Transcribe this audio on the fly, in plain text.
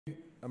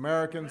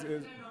Americans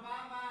is,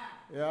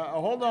 yeah,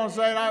 hold on a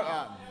second.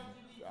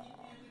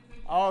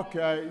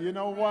 Okay, you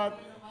know what?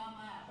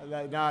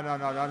 No, no, no,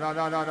 no, no, no,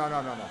 no, no, no,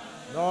 no, no.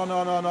 No,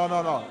 no, no, no,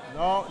 no, no.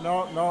 No,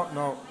 no, no,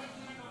 no.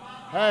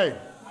 Hey.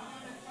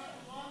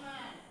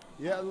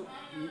 Yeah,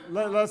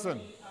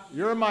 listen.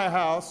 You're in my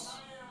house.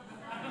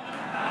 And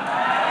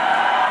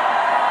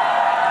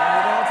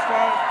you don't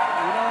start,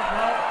 you don't,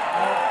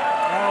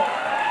 no,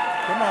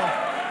 come on.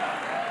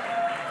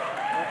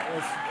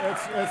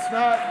 It's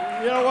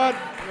not, you know what?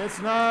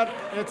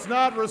 It's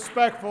not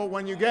respectful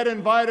when you get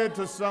invited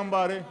to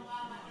somebody.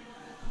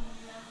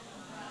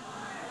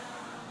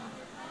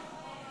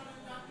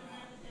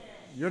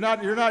 You're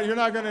not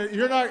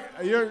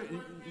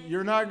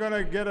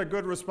gonna get a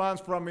good response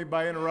from me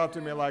by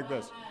interrupting me like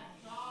this.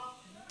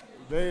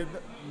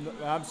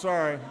 I'm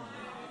sorry.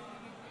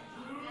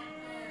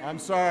 I'm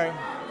sorry.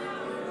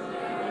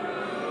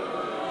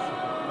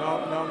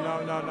 No, no,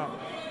 no, no, no.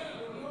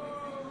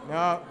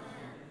 No,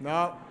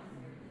 no.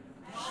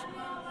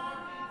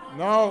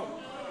 No.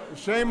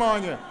 Shame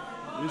on you.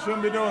 You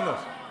shouldn't be doing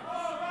this.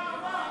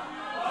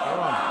 Come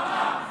on.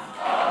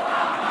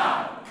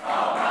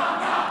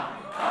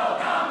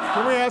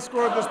 Can we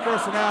escort this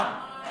person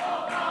out?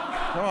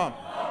 Come on.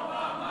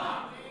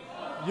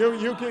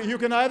 You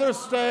can either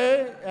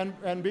stay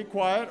and be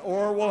quiet,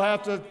 or we'll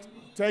have to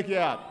take you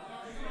out.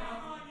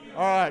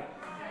 All right.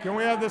 Can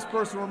we have this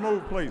person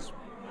removed, please?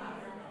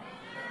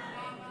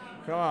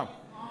 Come on.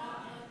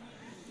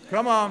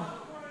 Come on.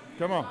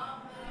 Come on.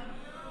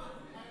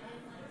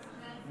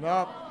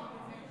 No.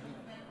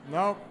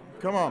 No.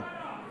 Come on.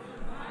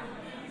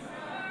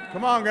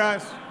 Come on,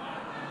 guys.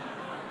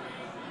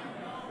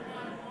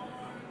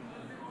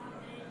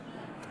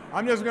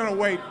 I'm just going to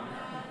wait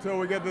until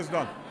we get this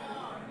done.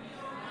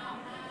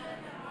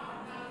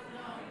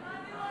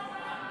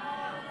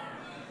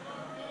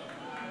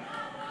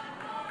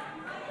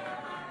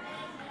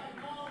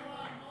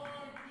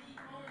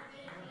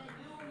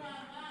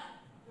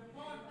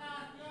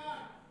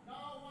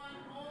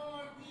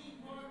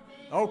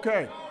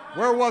 Okay,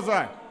 where was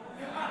I?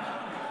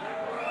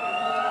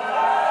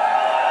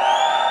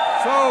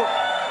 So,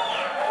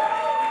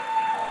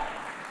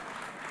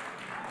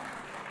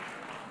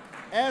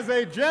 as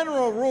a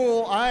general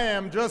rule, I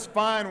am just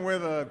fine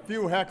with a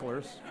few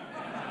hecklers,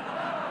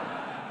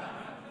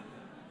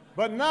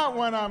 but not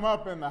when I'm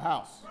up in the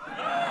house. You know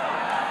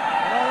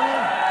what I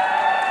mean?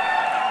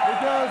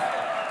 Because,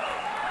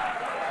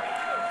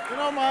 you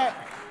know,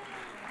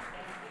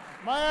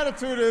 my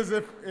attitude is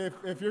if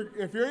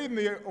you're eating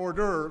the hors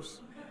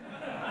d'oeuvres,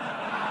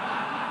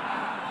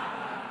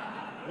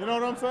 you know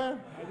what I'm saying?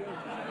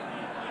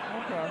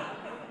 Okay.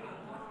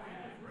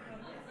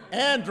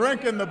 And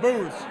drinking the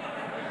booze.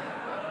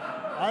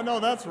 I know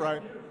that's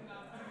right.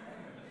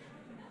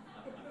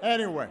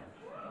 Anyway,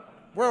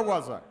 where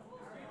was I?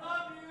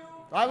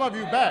 I love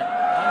you back. I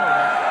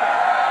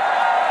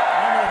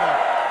know that.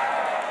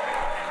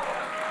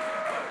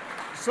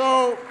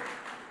 So,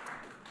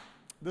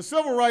 the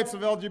civil rights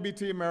of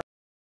LGBT Americans